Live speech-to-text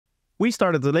We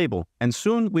started the label, and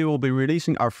soon we will be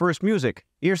releasing our first music.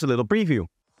 Here's a little preview.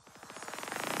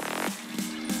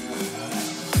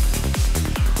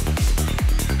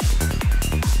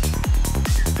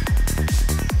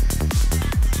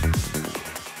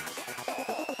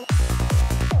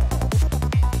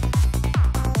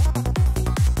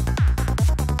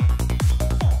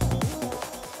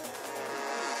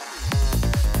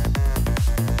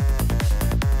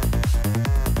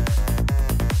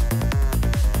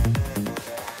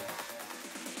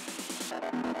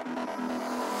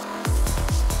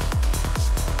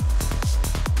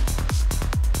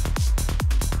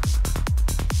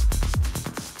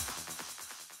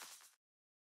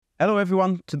 Hello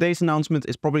everyone, today's announcement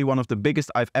is probably one of the biggest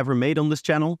I've ever made on this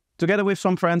channel. Together with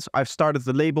some friends, I've started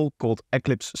the label called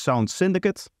Eclipse Sound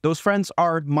Syndicate. Those friends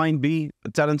are MindB,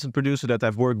 a talented producer that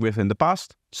I've worked with in the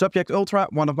past, Subject Ultra,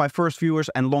 one of my first viewers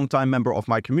and longtime member of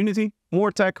my community,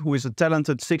 Mortec, who is a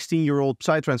talented 16-year-old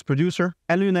Psytrance producer,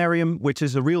 and Lunarium, which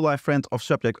is a real-life friend of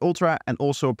Subject Ultra and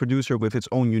also a producer with its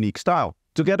own unique style.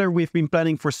 Together, we've been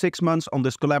planning for 6 months on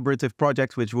this collaborative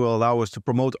project which will allow us to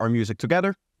promote our music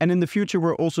together. And in the future,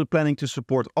 we're also planning to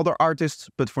support other artists,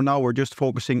 but for now we're just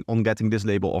focusing on getting this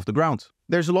label off the ground.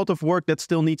 There's a lot of work that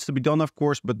still needs to be done, of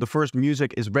course, but the first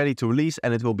music is ready to release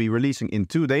and it will be releasing in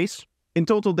 2 days. In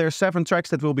total, there's 7 tracks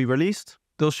that will be released.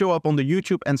 They'll show up on the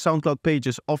YouTube and SoundCloud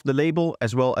pages of the label,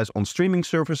 as well as on streaming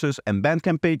services and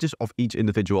Bandcamp pages of each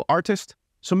individual artist.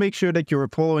 So make sure that you're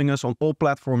following us on all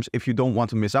platforms if you don't want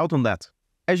to miss out on that.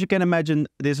 As you can imagine,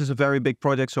 this is a very big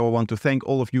project, so I want to thank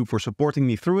all of you for supporting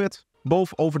me through it,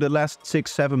 both over the last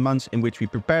 6-7 months in which we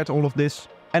prepared all of this,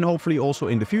 and hopefully also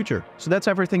in the future. So that's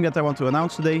everything that I want to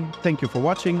announce today. Thank you for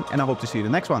watching, and I hope to see you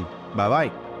in the next one. Bye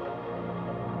bye.